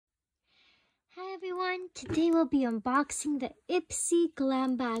Hi everyone, today we'll be unboxing the Ipsy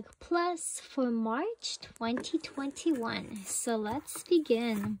Glam Bag Plus for March 2021. So let's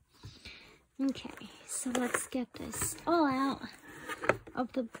begin. Okay, so let's get this all out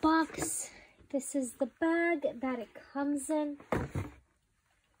of the box. This is the bag that it comes in.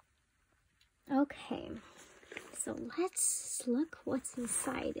 Okay, so let's look what's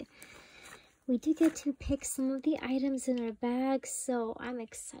inside. We do get to pick some of the items in our bag, so I'm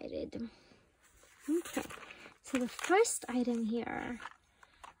excited. Okay, so the first item here,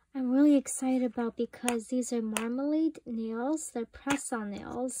 I'm really excited about because these are marmalade nails. They're press-on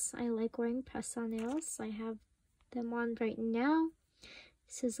nails. I like wearing press-on nails. I have them on right now.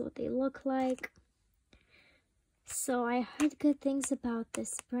 This is what they look like. So I heard good things about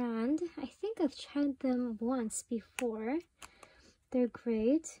this brand. I think I've tried them once before. They're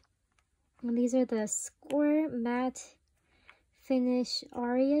great. And these are the Score Matte Finish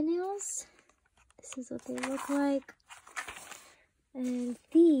Aria nails. This is what they look like. And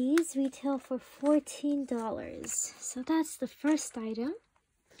these retail for $14. So that's the first item.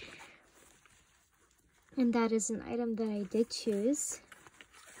 And that is an item that I did choose.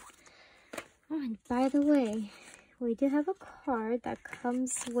 Oh, and by the way, we do have a card that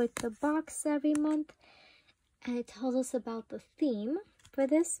comes with the box every month. And it tells us about the theme for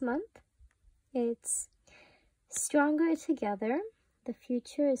this month. It's Stronger Together. The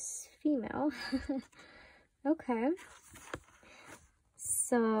future is female. Okay.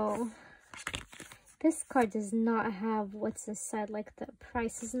 So this card does not have what's inside, like the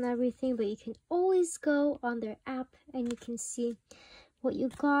prices and everything, but you can always go on their app and you can see what you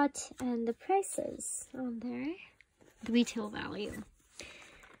got and the prices on there, the retail value.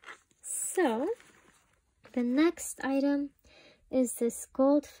 So the next item is this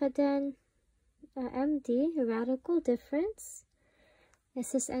Goldfaden MD Radical Difference.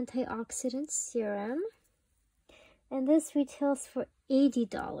 This is antioxidant serum, and this retails for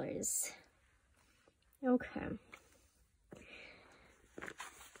 $80. Okay.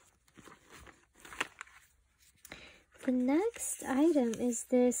 The next item is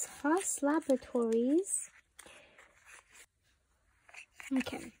this Haas Laboratories.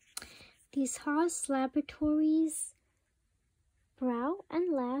 Okay. These Haas Laboratories Brow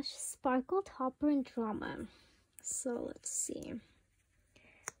and Lash Sparkle Topper and Drama. So let's see.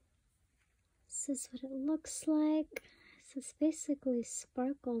 This is what it looks like. So it's basically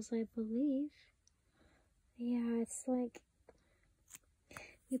sparkles, I believe. Yeah, it's like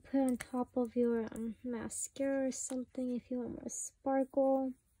you put on top of your mascara or something if you want more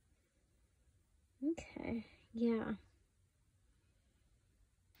sparkle. Okay, yeah.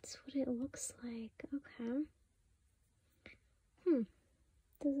 That's what it looks like. Okay.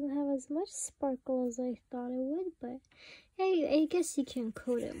 Doesn't have as much sparkle as I thought it would, but hey, I guess you can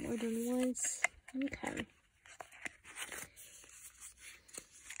coat it more than once. Okay.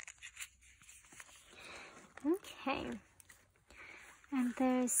 Okay. And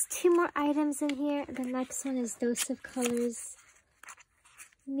there's two more items in here. The next one is Dose of Colors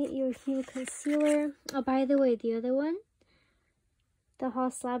Meet Your Hue Concealer. Oh, by the way, the other one, the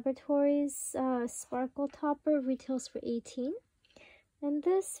Haas Laboratories Sparkle Topper, retails for $18. And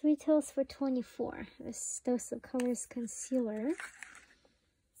this retails for $24. This Dose of Colors Concealer.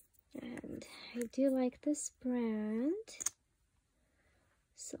 And I do like this brand.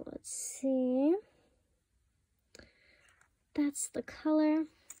 So let's see. That's the color.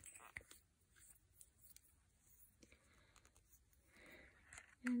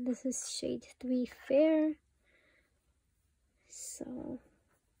 And this is shade 3 Fair. So,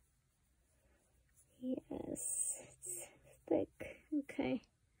 yes, it's thick. Okay.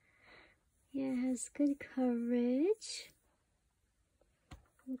 Yeah, it has good coverage.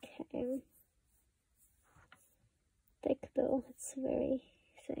 Okay. Thick though, it's very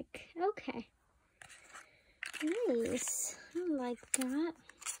thick. Okay. Nice. I like that.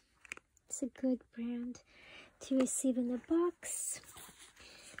 It's a good brand to receive in the box.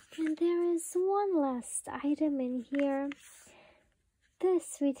 And there is one last item in here.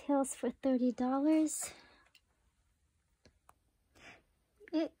 This retails for $30.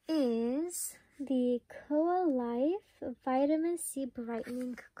 It is the Koa Life Vitamin C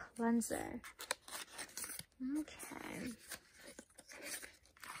Brightening Cleanser. Okay.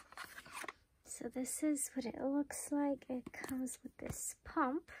 So this is what it looks like. It comes with this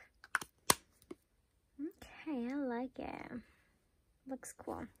pump. Okay, I like it. Looks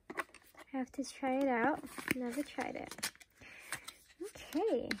cool. I have to try it out. Never tried it.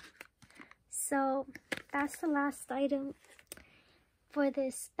 Okay. So that's the last item for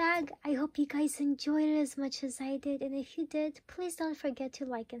this bag. I hope you guys enjoyed it as much as I did, and if you did, please don't forget to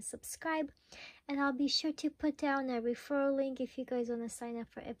like and subscribe, and I'll be sure to put down a referral link if you guys want to sign up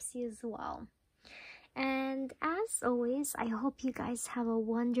for Ipsy as well. And as always, I hope you guys have a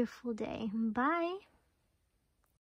wonderful day. Bye!